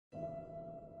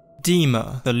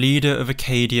DiMA, the leader of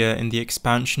Acadia in the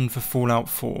expansion for Fallout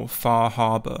 4 Far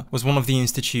Harbor, was one of the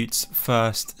Institute's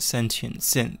first sentient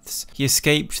synths. He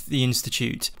escaped the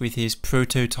Institute with his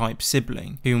prototype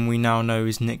sibling, whom we now know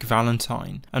as Nick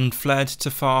Valentine, and fled to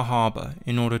Far Harbor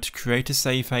in order to create a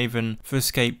safe haven for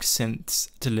escaped synths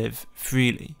to live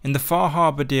freely. In the Far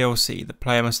Harbor DLC, the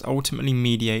player must ultimately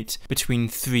mediate between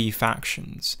three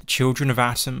factions: the Children of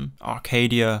Atom,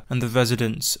 Arcadia, and the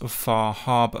residents of Far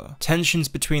Harbor. Tensions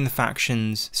between the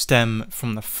factions stem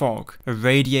from the fog, a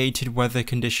radiated weather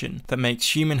condition that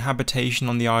makes human habitation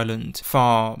on the island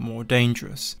far more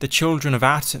dangerous. The Children of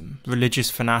Atom,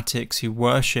 religious fanatics who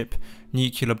worship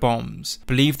nuclear bombs,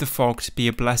 believe the fog to be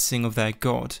a blessing of their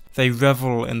god. They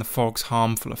revel in the fog's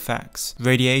harmful effects.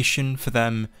 Radiation, for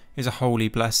them, is a holy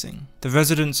blessing. The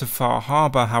residents of Far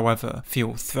Harbor, however,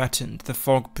 feel threatened. The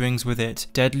fog brings with it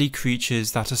deadly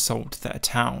creatures that assault their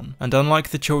town, and unlike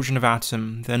the Children of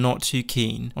Atom, they're not too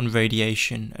keen on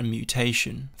radiation and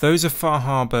mutation. Those of Far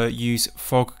Harbor use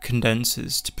fog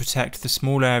condensers to protect the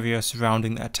small area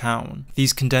surrounding their town.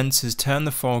 These condensers turn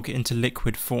the fog into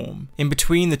liquid form. In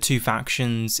between the two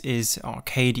factions is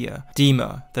Arcadia.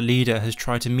 DiMA, the leader, has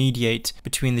tried to mediate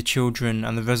between the children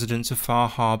and the residents of Far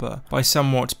Harbor by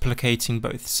somewhat placating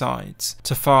both sides.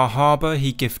 To Far Harbor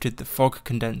he gifted the fog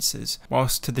condensers,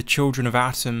 whilst to the Children of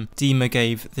Atom DiMA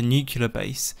gave the nuclear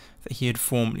base that he had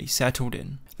formerly settled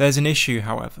in. There's an issue,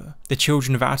 however. The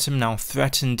Children of Atom now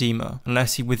threaten DiMA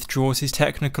unless he withdraws his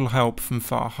technical help from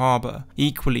Far Harbor.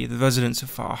 Equally, the residents of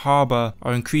Far Harbor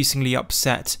are increasingly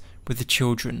upset with the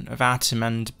Children of Atom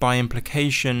and, by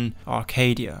implication,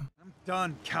 Arcadia. I'm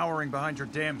done cowering behind your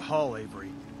damn hull,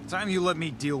 Avery. Time you let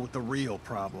me deal with the real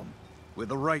problem. With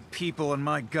the right people and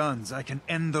my guns, I can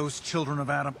end those Children of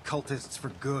Atom cultists for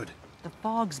good. The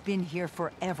fog's been here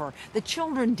forever. The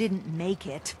children didn't make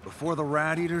it. Before the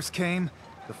Rat Eaters came,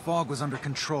 the fog was under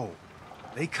control.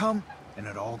 They come, and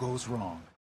it all goes wrong.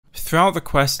 Throughout the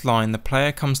quest line, the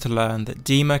player comes to learn that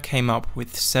DiMA came up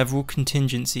with several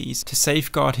contingencies to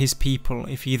safeguard his people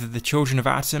if either the Children of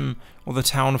Atom or the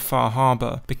town of Far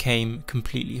Harbor became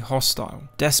completely hostile.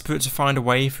 Desperate to find a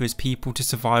way for his people to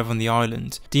survive on the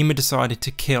island, DiMA decided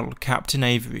to kill Captain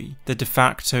Avery, the de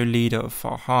facto leader of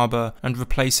Far Harbor, and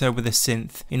replace her with a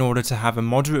synth in order to have a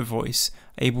moderate voice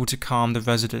able to calm the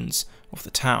residents of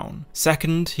the town.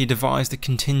 Second, he devised a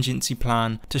contingency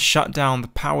plan to shut down the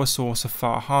power source of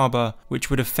Far Harbor, which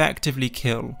would effectively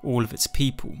kill all of its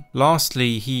people.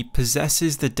 Lastly, he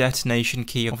possesses the detonation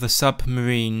key of the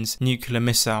submarine's nuclear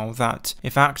missile that,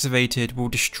 if activated, will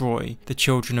destroy the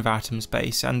Children of Atom's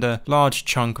base and a large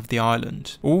chunk of the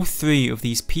island. All three of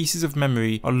these pieces of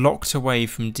memory are locked away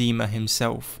from DiMA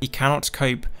himself. He cannot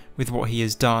cope with what he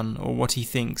has done or what he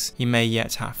thinks he may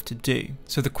yet have to do.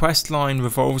 So the quest line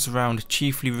revolves around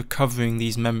chiefly recovering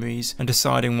these memories and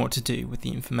deciding what to do with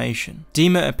the information.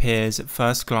 DiMA appears at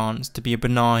first glance to be a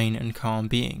benign and calm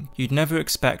being. You'd never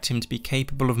expect him to be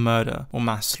capable of murder or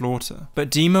mass slaughter. But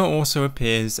DiMA also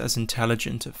appears as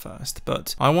intelligent at first,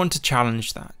 but I want to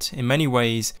challenge that. In many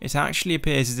ways, it actually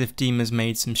appears as if DiMA's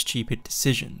made some stupid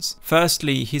decisions.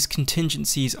 Firstly, his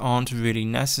contingencies aren't really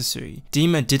necessary.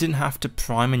 DiMA didn't have to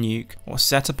prime a nuke or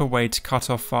set up a way to cut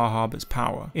off Far Harbor's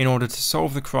power. In order to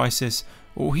solve the crisis,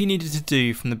 all he needed to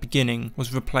do from the beginning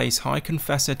was replace High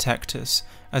Confessor Tectus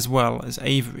as well as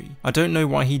Avery. I don't know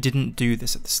why he didn't do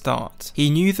this at the start. He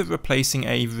knew that replacing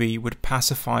Avery would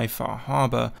pacify Far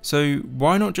Harbor, so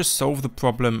why not just solve the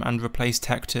problem and replace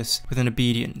Tectus with an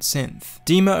obedient synth?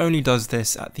 DiMA only does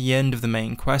this at the end of the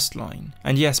main quest line.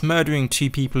 And yes, murdering two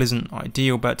people isn't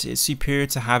ideal, but it's superior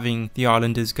to having the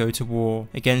islanders go to war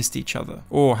against each other,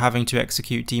 or having to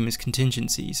execute DiMA's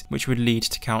contingencies, which would lead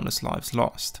to countless lives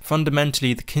lost.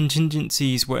 Fundamentally, the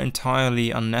contingencies were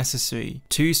entirely unnecessary.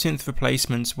 Two synth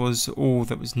replacements was all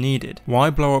that was needed.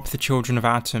 Why blow up the Children of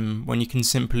Atom when you can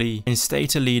simply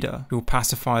instate a leader who will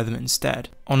pacify them instead?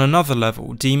 On another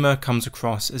level, DiMA comes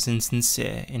across as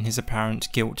insincere in his apparent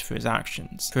guilt for his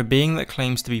actions. For a being that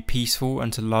claims to be peaceful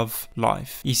and to love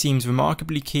life, he seems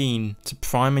remarkably keen to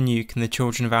prime a nuke in the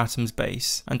Children of Atom's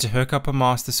base and to hook up a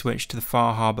master switch to the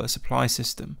Far Harbor supply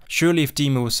system. Surely if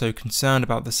DiMA was so concerned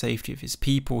about the safety of his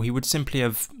people, he would simply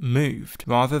have moved,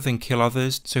 rather than kill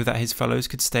others so that his fellows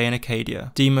could stay in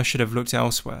Acadia. DiMA should have looked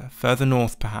elsewhere, further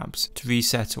north perhaps, to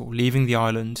resettle, leaving the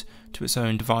island to its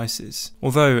own devices.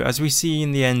 Although, as we see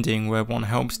in the ending where one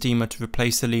helps DiMA to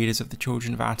replace the leaders of the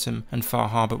Children of Atom and Far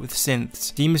Harbor with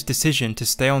synths, DiMA's decision to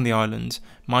stay on the island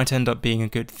might end up being a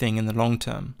good thing in the long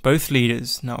term. Both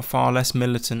leaders, now far less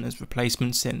militant as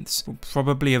replacement synths, will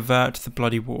probably avert the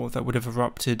bloody war that would have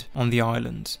erupted on the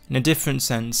island. In a different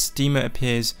sense, DiMA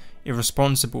appears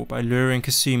irresponsible by luring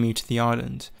Kasumi to the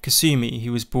island. Kasumi,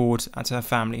 who was bored at her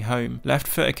family home, left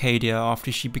for Acadia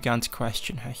after she began to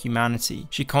question her humanity.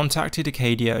 She contacted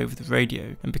Acadia over the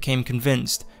radio and became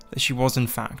convinced that she was in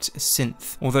fact a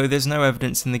synth, although there's no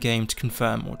evidence in the game to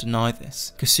confirm or deny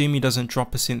this. Kasumi doesn't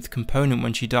drop a synth component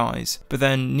when she dies, but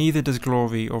then neither does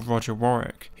Glory or Roger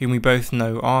Warwick, whom we both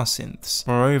know are synths.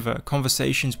 Moreover,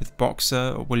 conversations with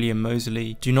Boxer or William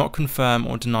Moseley do not confirm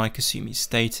or deny Kasumi's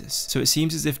status, so it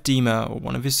seems as if DiMA or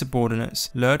one of his subordinates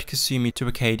lured Kasumi to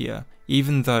Acadia,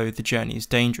 even though the journey is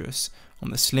dangerous, on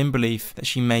the slim belief that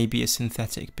she may be a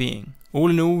synthetic being. All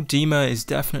in all, DiMA is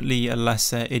definitely a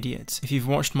lesser idiot. If you've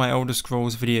watched my Elder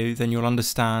Scrolls video, then you'll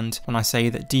understand when I say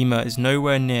that DiMA is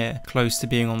nowhere near close to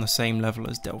being on the same level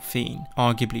as Delphine,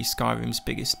 arguably Skyrim's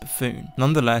biggest buffoon.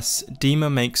 Nonetheless,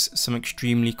 DiMA makes some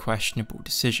extremely questionable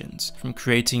decisions, from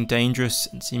creating dangerous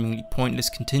and seemingly pointless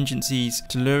contingencies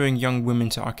to luring young women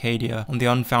to Arcadia on the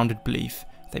unfounded belief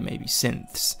they may be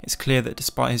synths. It's clear that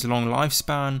despite his long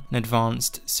lifespan and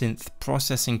advanced synth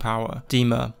processing power,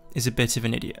 DiMA is a bit of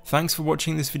an idiot. Thanks for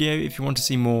watching this video. If you want to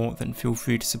see more, then feel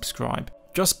free to subscribe.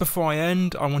 Just before I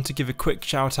end, I want to give a quick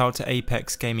shout out to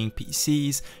Apex Gaming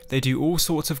PCs. They do all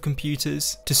sorts of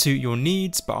computers to suit your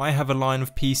needs, but I have a line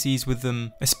of PCs with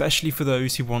them, especially for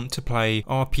those who want to play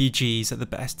RPGs at the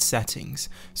best settings.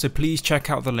 So please check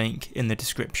out the link in the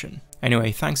description.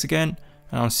 Anyway, thanks again,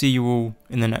 and I'll see you all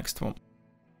in the next one.